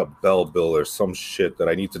like a bell bill or some shit that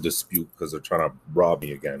I need to dispute because they're trying to rob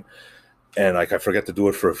me again. And like I forget to do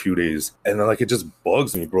it for a few days, and then like it just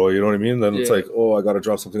bugs me, bro. You know what I mean? Then it's like, oh, I gotta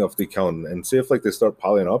drop something off the account, and say if like they start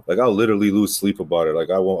piling up, like I'll literally lose sleep about it. Like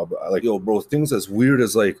I won't, like, yo, bro, things as weird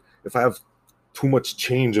as like if I have too much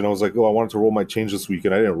change and I was like, oh, I wanted to roll my change this week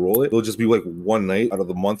and I didn't roll it. It'll just be like one night out of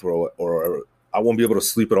the month or I won't be able to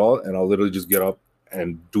sleep at all, and I'll literally just get up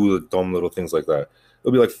and do the dumb little things like that.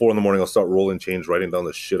 It'll be like 4 a.m. I'll start rolling change, writing down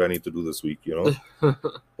the shit I need to do this week, you know?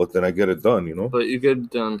 But then I get it done, you know? But you get it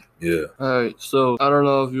done. Yeah. All right. So I don't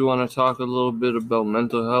know if you want to talk a little bit about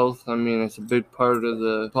mental health. I mean, it's a big part of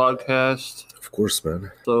the podcast. Of course,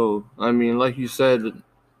 man. So, I mean, like you said,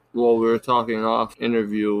 while we were talking off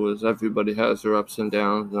interview, was everybody has their ups and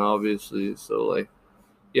downs, and obviously, so like,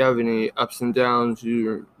 you have any ups and downs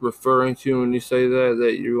you're referring to when you say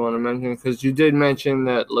that you want to mention? Because you did mention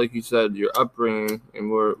that, like you said, your upbringing and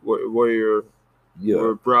where you're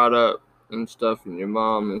were brought up and stuff, and your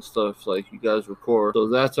mom and stuff, like you guys were poor. So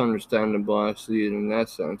that's understandable. I see it in that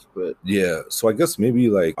sense. But yeah, so I guess maybe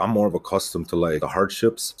like I'm more of accustomed to like the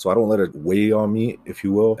hardships, so I don't let it weigh on me, if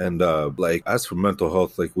you will. And like as for mental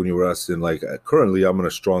health, like when you were asking, like currently I'm in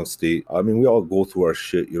a strong state. I mean, we all go through our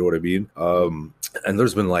shit, you know what I mean? And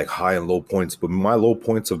there's been like high and low points, but my low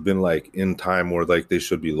points have been like in time where like they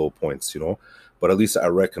should be low points, you know, but at least I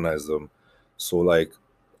recognize them. So like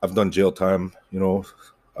I've done jail time, you know,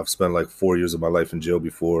 I've spent like 4 years of my life in jail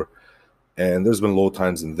before, and there's been low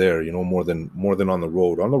times in there, you know, more than on the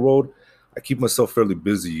road. On the road, I keep myself fairly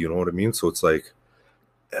busy, you know what I mean? So it's like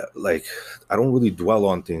I don't really dwell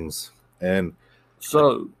on things. And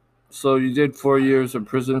so you did 4 years of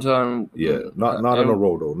prison time? Yeah, not in a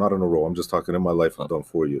row though. Not in a row. I'm just talking in my life. I've done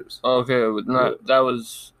 4 years. Okay, but that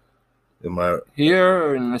was in my here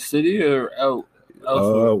or in the city or out?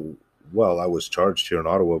 I was charged here in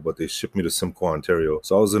Ottawa, but they shipped me to Simcoe, Ontario.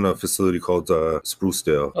 So I was in a facility called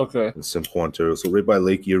Sprucedale in Simcoe, Ontario. So right by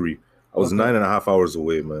Lake Erie. I was 9.5 hours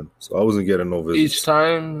away, man. So I wasn't getting no visits. Each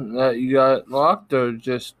time that you got locked, or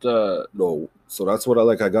just No. So that's what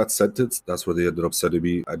I got sentenced. That's where they ended up sending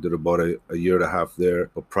me. I did about a year and a half there.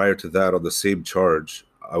 But prior to that, on the same charge,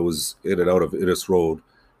 I was in and out of Innis Road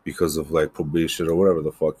because of like probation or whatever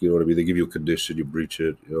the fuck, you know what I mean? They give you a condition, you breach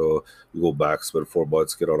it, you know, you go back, spend 4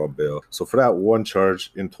 months, get out on bail. So for that one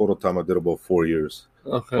charge, in total time, I did about 4 years.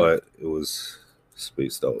 But it was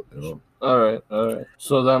spaced out, you know. All right.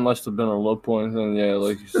 So that must have been a low point, and yeah,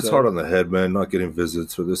 like you said, it's hard on the head, man. Not getting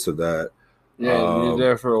visits or this or that. Yeah, you're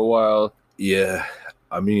there for a while. Yeah,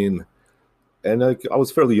 I mean, and like I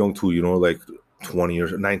was fairly young too, you know, like 20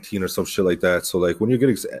 or 19 or some shit like that. So like when you're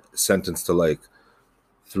getting sentenced to like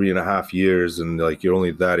 3.5 years and like you're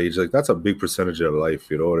only that age, like that's a big percentage of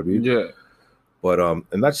life, you know what I mean? Yeah. But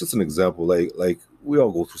and that's just an example. Like we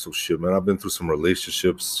all go through some shit, man. I've been through some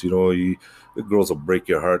relationships, you know. The girls will break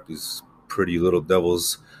your heart, these pretty little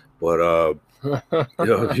devils. But you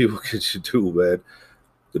know, people can you do, man.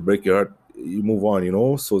 They break your heart, you move on, you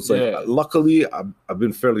know. So it's like, luckily, I've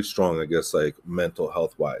been fairly strong, I guess, like mental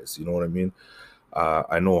health wise. You know what I mean?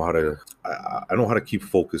 I know how to keep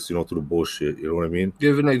focused, you know, through the bullshit. You know what I mean?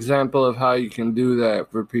 Give an example of how you can do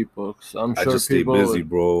that for people. 'Cause I'm sure I just stay busy,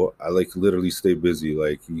 bro. I like literally stay busy.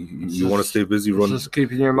 Like you want to stay busy, run. Just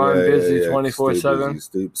keeping your mind busy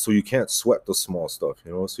 24/7. So you can't sweat the small stuff,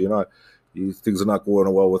 you know. So things are not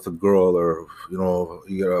going well with a girl, or you know,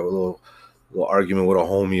 you got a little argument with a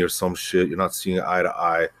homie or some shit. You're not seeing eye to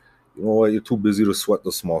eye. You know what? You're too busy to sweat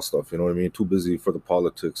the small stuff. You know what I mean? Too busy for the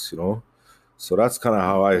politics. You know. So that's kind of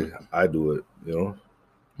how I do it, you know?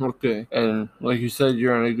 Okay. And like you said,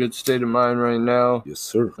 you're in a good state of mind right now. Yes,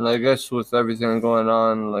 sir. And I guess with everything going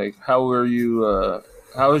on, like how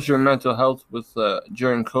was your mental health with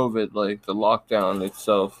during COVID, like the lockdown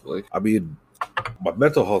itself? Like, I mean, my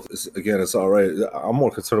mental health it's all right. I'm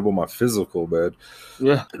more concerned about my physical, man.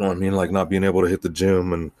 Yeah. You know what I mean? Like not being able to hit the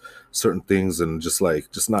gym and certain things, and just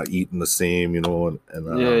not eating the same, you know,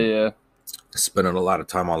 and spending a lot of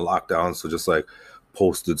time on lockdown, so just like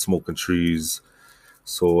posted, smoking trees.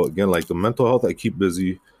 So again, like the mental health, I keep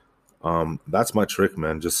busy. That's my trick,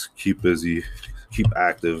 man. Just keep busy, keep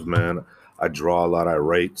active, man. I draw a lot, I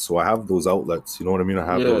write, so I have those outlets, you know what I mean? I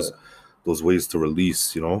have those ways to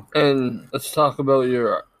release, you know. And let's talk about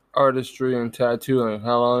your artistry and tattooing.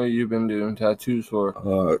 How long have you been doing tattoos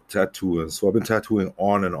for? Tattooing. So I've been tattooing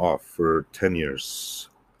on and off for 10 years.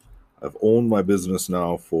 I've owned my business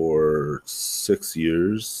now for 6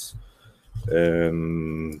 years,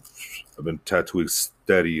 and I've been tattooing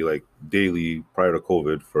steady, like daily, prior to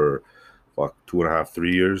COVID for 2.5,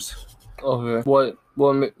 3 years. Okay.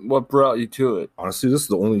 What brought you to it? Honestly, this is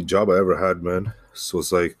the only job I ever had, man. So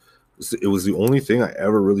it's like, it was the only thing I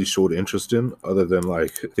ever really showed interest in, other than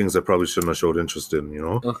like things I probably shouldn't have showed interest in, you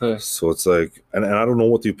know? Okay. So it's like, and I don't know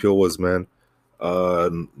what the appeal was, man.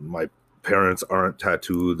 My parents aren't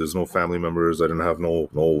tattooed. There's no family members. I didn't have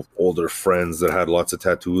no older friends that had lots of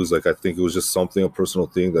tattoos. Like I think it was just a personal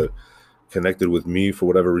thing that connected with me for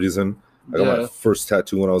whatever reason. I got my first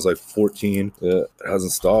tattoo when I was like 14. It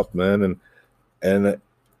hasn't stopped, man. And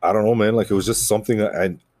I don't know, man. Like it was just something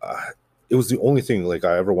it was the only thing like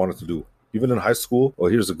I ever wanted to do. Even in high school. Oh,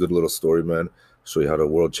 here's a good little story, man. Show you how the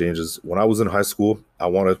world changes. When I was in high school, I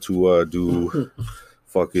wanted to do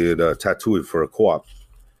tattooing for a co-op.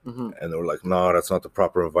 Mm-hmm. And they were like, "No, that's not the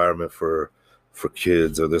proper environment for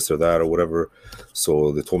kids or this or that or whatever."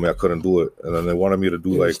 So they told me I couldn't do it, and then they wanted me to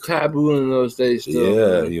do it's taboo in those days.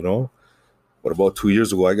 Still, man. You know. But about 2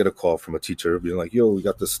 years ago, I get a call from a teacher being like, "Yo, we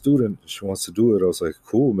got this student. She wants to do it." I was like,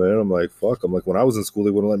 "Cool, man." I'm like, "Fuck." I'm like, when I was in school, they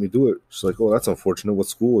wouldn't let me do it. She's like, "Oh, that's unfortunate. What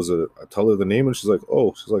school is it?" I tell her the name, and she's like,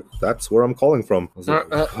 "Oh," she's like, "That's where I'm calling from." I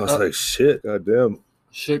was like, "Shit, goddamn."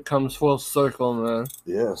 Shit comes full circle, man.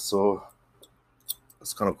 Yeah, so.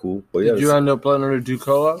 That's kind of cool. But yeah, did you end up letting her do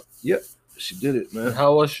co-op? Yeah, she did it, man.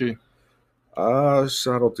 How was she? I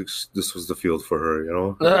don't think this was the field for her, you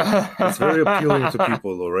know? It's very appealing to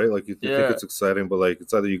people, though, right? Like, you think it's exciting, but, like,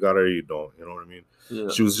 it's either you got it or you don't, you know what I mean? Yeah.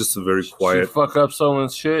 She was just a very quiet... She fuck up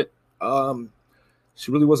someone's shit? She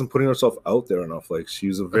really wasn't putting herself out there enough. Like, she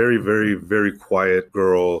was a very, very, very quiet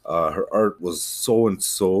girl. Her art was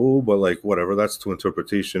so-and-so, but, like, whatever, that's to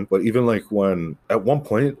interpretation. But even, like, when... At one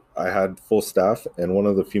point, I had full staff, and one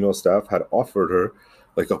of the female staff had offered her,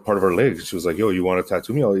 like, a part of her leg. She was like, "Yo, you want to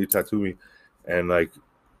tattoo me? I'll let you tattoo me." And, like,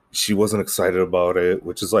 she wasn't excited about it,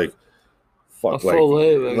 which is, like, fuck, A full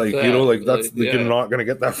hit like like that, you know, like that's like, you're not gonna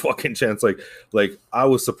get that fucking chance. Like I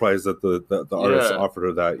was surprised that the artist offered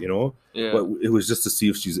her that, you know. Yeah. But it was just to see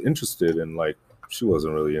if she's interested, and like she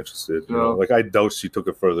wasn't really interested. You No. know, like I doubt she took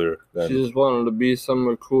it further. She just wanted to be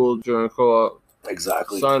somewhere cool during co-op.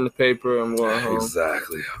 Exactly. Sign the paper and go home.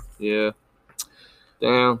 Exactly. Yeah.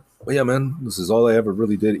 Damn. But yeah, man, this is all I ever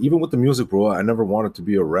really did. Even with the music, bro, I never wanted to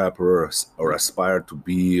be a rapper or aspired to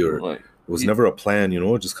be, or Like, it was never a plan, you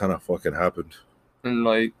know. It just kind of fucking happened. and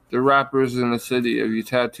like the rappers in the city, have you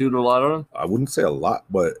tattooed a lot of them? I wouldn't say a lot,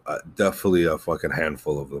 but definitely a fucking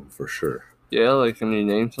handful of them for sure. Yeah, like can you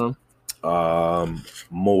name some?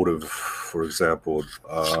 Motive, for example,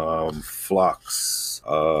 Flux,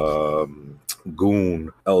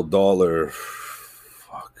 Goon, El Dollar,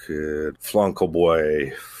 fucking Flunko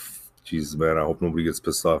Boy. Jesus, man, I hope nobody gets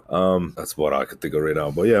pissed off. That's what I could think of right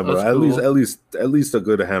now. But yeah, but at least a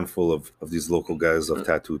good handful of these local guys I've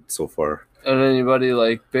tattooed so far. And anybody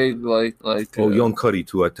like big, like Young Cuddy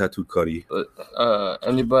too. I tattooed Cuddy.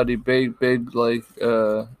 Anybody big like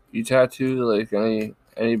you tattooed like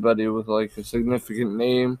anybody with like a significant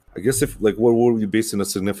name? I guess if like what were we basing the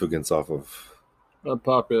significance off of?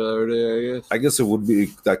 Popularity, I guess it would be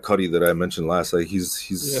that Cuddy that I mentioned last. Like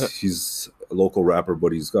he's a local rapper,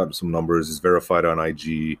 but he's got some numbers. He's verified on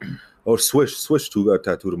IG. Oh, Swish too got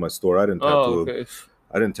tattooed in my store. I didn't tattoo him.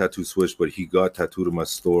 I didn't tattoo Swish, but he got tattooed in my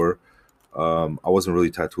store. I wasn't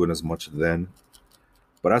really tattooing as much then.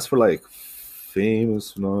 But as for like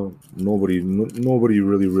famous, nobody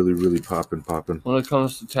really popping. When it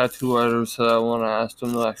comes to tattoo artists, I want to ask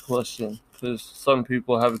them that question. Because some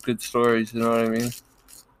people have good stories, you know what I mean?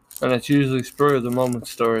 And it's usually spur of the moment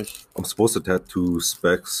stories. I'm supposed to tattoo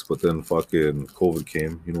Specs, but then fucking COVID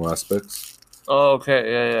came. You know Aspects? Oh,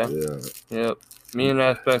 okay, yeah. Yep. Me and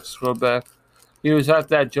Aspects go back. He was at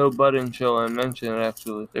that Joe Budden show I mentioned,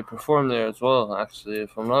 actually. They performed there as well, actually.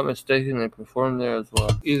 If I'm not mistaken, they performed there as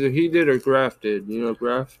well. Either he did or Graf did. You know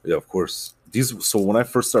Graf? Yeah, of course. So when I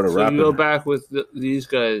first started rapping... you go back with these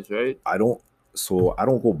guys, right? I don't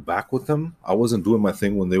go back with them. I wasn't doing my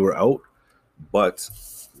thing when they were out, but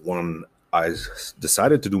when I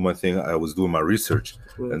decided to do my thing, I was doing my research,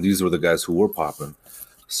 and these were the guys who were popping.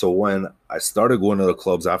 So when I started going to the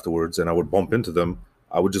clubs afterwards and I would bump into them,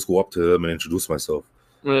 I would just go up to them and introduce myself.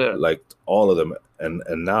 Yeah. Like all of them. And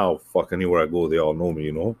now, fuck, anywhere I go, they all know me,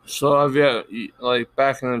 you know? So have you, like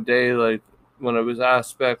back in the day, like when it was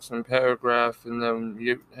Aspects and Paragraph, and then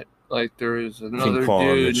you... Like there is another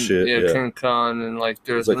dude, and shit, King Khan, and like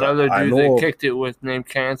there's like, another dude they kicked it with named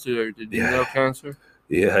Cancer. Did you know Cancer?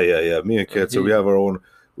 Yeah. Me and Cancer, we have our own.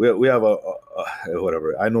 We have a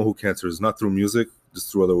whatever. I know who Cancer is, not through music,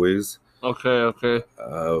 just through other ways. Okay.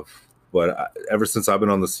 But ever since I've been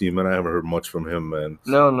on the scene, man, I haven't heard much from him, man.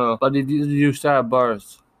 No. But he used to have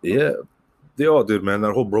bars. Yeah. They all did, man.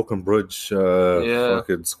 That whole Broken Bridge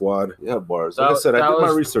fucking squad. Yeah, bars. Like I said, I did my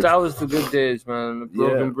research. That was the good days, man. The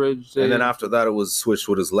Broken Bridge days. And then after that, it was Swish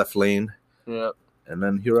with his Left Lane. Yeah. And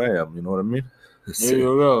then here I am. You know what I mean? Here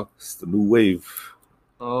you go. It's the new wave.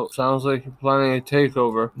 Oh, sounds like you're planning a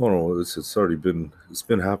takeover. No, it's already been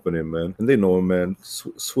happening, man. And they know him, man.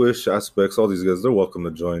 Swish, Aspects, all these guys, they're welcome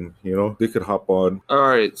to join, you know? They could hop on. All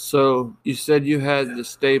right, so you said you had the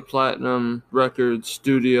Stay Platinum Records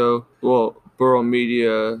studio, Borough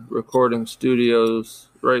Media Recording Studios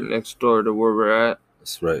right next door to where we're at.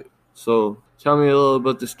 That's right. So tell me a little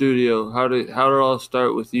about the studio. How did it all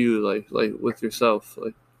start with you, like with yourself?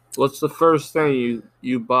 Like, what's the first thing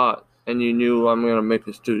you bought and you knew I'm gonna make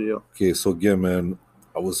a studio? Okay, so again, man,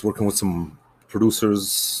 I was working with some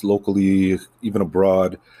producers locally, even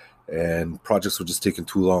abroad, and projects were just taking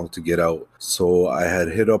too long to get out. So I had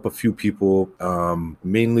hit up a few people,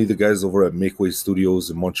 mainly the guys over at Makeway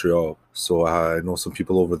Studios in Montreal. So I know some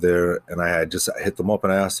people over there, and I had just hit them up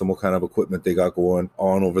and I asked them what kind of equipment they got going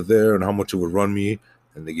on over there and how much it would run me.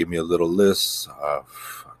 And they gave me a little list. I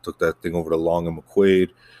took that thing over to Long and McQuaid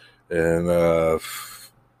and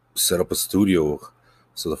set up a studio.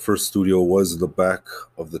 So the first studio was in the back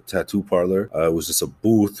of the tattoo parlor. It was just a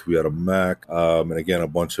booth. We had a Mac, and again, a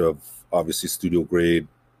bunch of obviously studio grade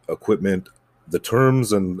equipment. The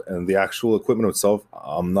terms and the actual equipment itself,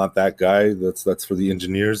 I'm not that guy. That's for the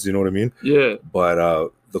engineers. You know what I mean? Yeah.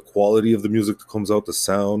 But the quality of the music that comes out, the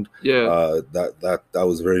sound, that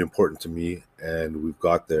was very important to me, and we've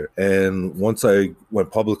got there. And once I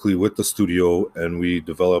went publicly with the studio and we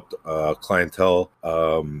developed clientele,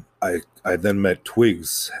 I then met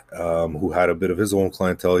Twigs, who had a bit of his own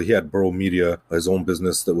clientele. He had Borough Media, his own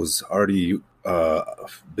business that was already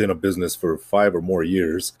been a business for 5 or more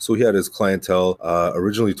years. So he had his clientele.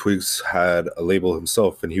 Originally, Twigs had a label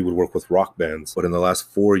himself, and he would work with rock bands. But in the last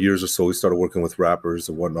 4 years or so, he started working with rappers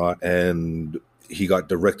and whatnot. And he got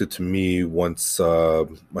directed to me once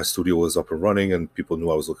my studio was up and running and people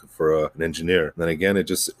knew I was looking for an engineer. And then again,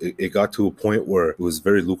 it got to a point where it was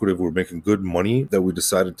very lucrative. We were making good money that we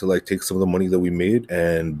decided to like take some of the money that we made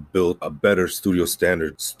and build a better studio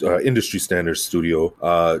standards, industry standard studio.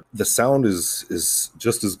 The sound is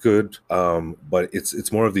just as good, but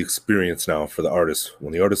it's more of the experience now for the artist.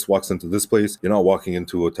 When the artist walks into this place, you're not walking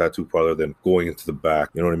into a tattoo parlor then going into the back.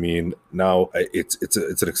 You know what I mean? Now it's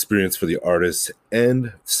an experience for the artist.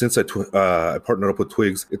 And since I partnered up with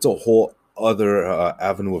Twigs, it's a whole other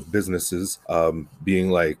avenue of businesses, being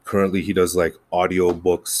like currently he does like audio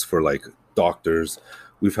books for like doctors.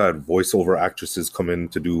 We've had voiceover actresses come in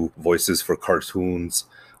to do voices for cartoons.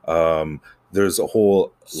 There's a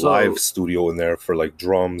whole live studio in there for like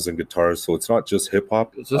drums and guitars. So it's not just hip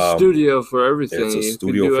hop. It's a studio for everything. It's a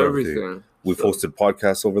studio for everything. We've hosted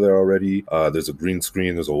podcasts over there already. There's a green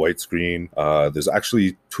screen. There's a white screen. There's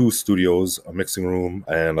actually 2 studios, a mixing room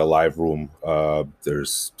and a live room.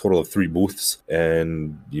 There's a total of 3 booths.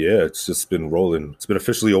 And yeah, it's just been rolling. It's been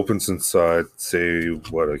officially open since I'd say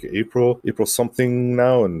April something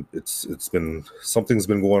now. And something's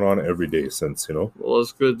been going on every day since, you know. Well,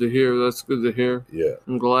 that's good to hear. Yeah.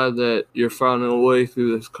 I'm glad that you're finding a way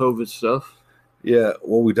through this COVID stuff. Yeah,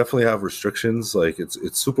 well, we definitely have restrictions. Like, it's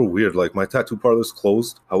super weird. Like, my tattoo parlor's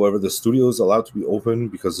closed. However, the studio is allowed to be open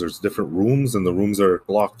because there's different rooms, and the rooms are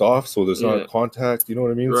blocked off, so there's not contact. You know what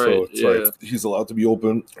I mean? Right, so it's like he's allowed to be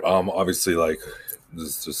open. Obviously, like,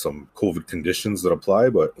 there's just some COVID conditions that apply,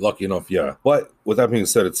 but lucky enough, yeah. But with that being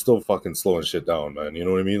said, it's still fucking slowing shit down, man. You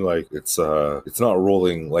know what I mean? Like, it's not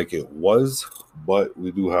rolling like it was, but we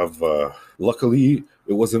do have. Luckily,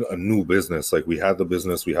 it wasn't a new business. Like, we had the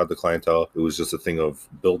business, we had the clientele. It was just a thing of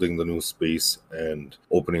building the new space and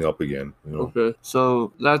opening up again. You know? Okay,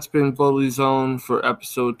 so that's been BullyZone for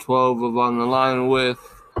episode 12 of On the Line With.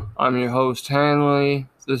 I'm your host, Hanley.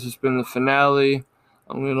 This has been the finale.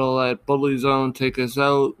 I'm going to let BullyZone take us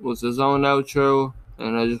out with his own outro.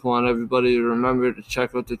 And I just want everybody to remember to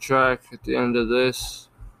check out the track at the end of this.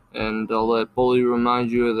 And I'll let Bully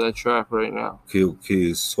remind you of that track right now.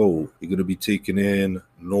 Okay, so you're going to be taking in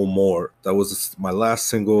No More. That was my last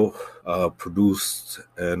single, produced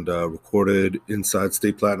and recorded inside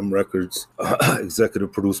State Platinum Records,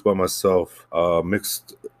 executive produced by myself,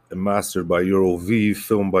 mixed and mastered by Euro V,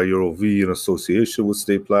 filmed by Euro V in association with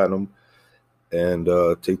State Platinum, and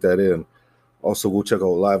take that in. Also, go check out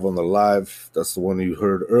Live on the Live. That's the one you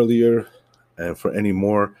heard earlier. And for any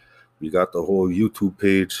more, we got the whole YouTube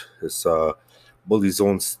page. It's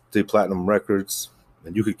BullyZone State Platinum Records.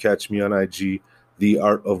 And you can catch me on IG, The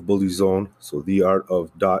Art of BullyZone. So The Art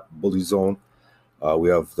of .BullyZone. We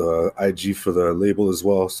have the IG for the label as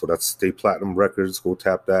well. So that's State Platinum Records. Go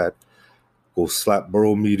tap that. Go slap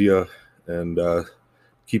Borough Media. And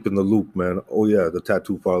keep in the loop, man. Oh yeah, the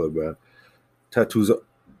tattoo parlor, man.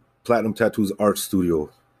 Platinum Tattoos Art Studio.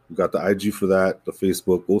 We got the IG for that, the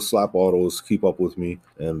Facebook. Go slap all those. Keep up with me.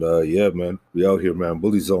 And yeah, man. We out here, man.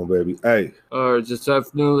 BullyZone, baby. Hey. All right, it's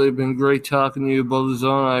definitely been great talking to you,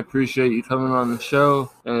 BullyZone. I appreciate you coming on the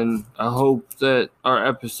show. And I hope that our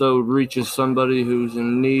episode reaches somebody who's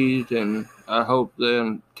in need. And I hope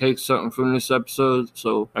they take something from this episode.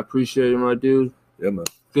 So I appreciate it, my dude. Yeah, man.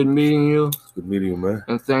 Good meeting you. Good meeting you, man.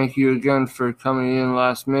 And thank you again for coming in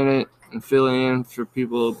last minute and filling in for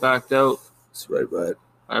people who backed out. That's right.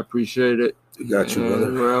 I appreciate it. Got you,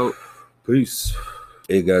 brother. We're out. Peace.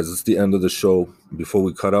 Hey, guys, it's the end of the show. Before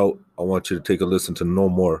we cut out, I want you to take a listen to No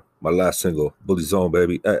More, my last single, BullyZone,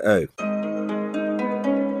 baby. Hey.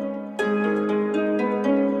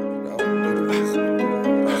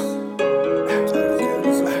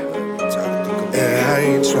 I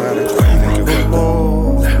ain't trying to cry no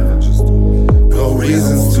more. No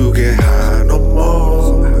reasons to get high no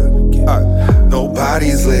more.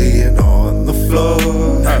 Nobody's laying on the floor.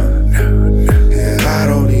 And I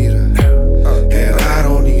don't need her. And I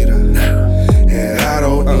don't need her. And I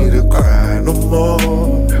don't need to cry no more.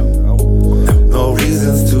 No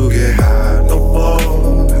reasons to get high no more.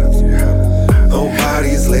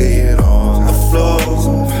 Nobody's laying on the floor.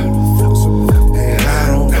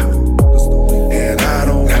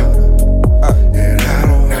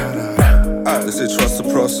 They say trust the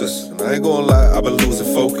process, and I ain't gonna lie, I've been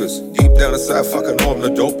losing focus. Deep down inside, fuck, I know I'm the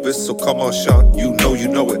dopest. So come on, Sean, you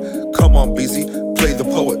know it. Come on, BZ, play the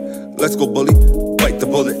poet. Let's go, bully, bite the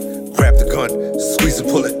bullet. Grab the gun, squeeze and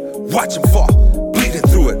pull it. watch him fall, bleeding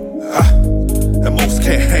through it. And most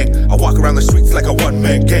can't hang. I walk around the streets like a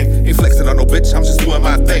one-man gang. Ain't flexing on no bitch, I'm just doing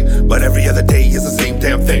my thing. But every other day is the same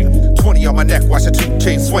damn thing. 20 on my neck, watch a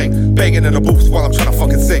 2-chain swing. Banging in the booth while I'm trying to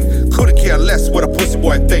fucking sing. Couldn't care less what a pussy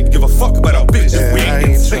boy think. Give a fuck about our bitch if we ain't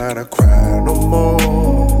in sync. I ain't tryna cry no more.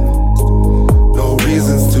 No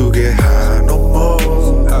reasons to get high no more.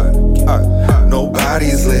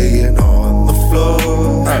 Nobody's laying on the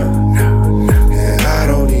floor. And I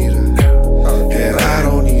don't need her. And I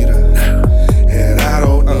don't need her. And I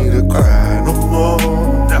don't need to cry no more.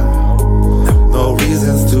 No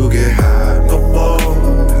reasons to get high no more.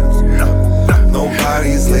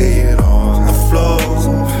 Nobody's laying on the floor.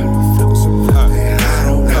 And I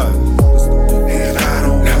don't know. And I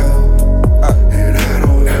don't know. And I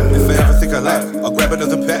don't know. If I ever think I laugh, I'll grab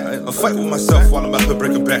another pack. I'll fight with myself while I'm out here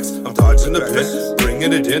breaking backs. I'm dodging the pit,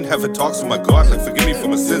 bringing it in, having talks with my God, like forgive me for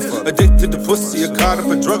my sins. Addicted to pussy, a caught up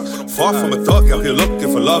a drug. Far from a thug, out here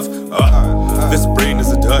looking for love. This brain is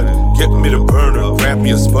a dud, get me the burner, grab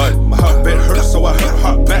me a spud. My heart been hurt, so I hurt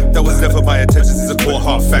heart back. That was never my intentions, these are cold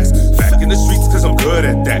hard facts. Back in the streets, cause I'm good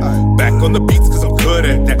at that. Back on the beats, cause I'm good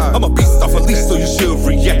at that. I'm a beast off a leash, so you should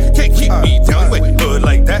react. Can't keep me down, you ain't good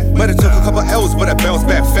like that. Might have took a couple L's, but I bounced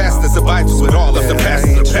back fast. As survived to it all, if the past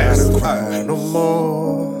is the past. Cry no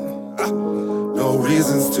more. No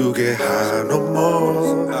reasons to get high no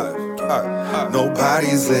more.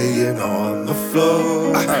 Nobody's laying on the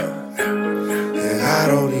floor. And I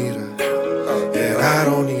don't need her. And I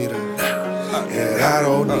don't need her. And I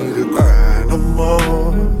don't need to cry no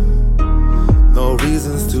more. No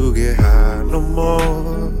reasons to get high no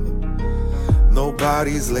more.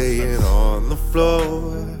 Nobody's laying on the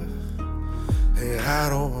floor. And I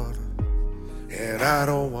don't wanna. And I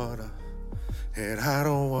don't wanna. And I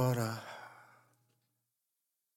don't wanna.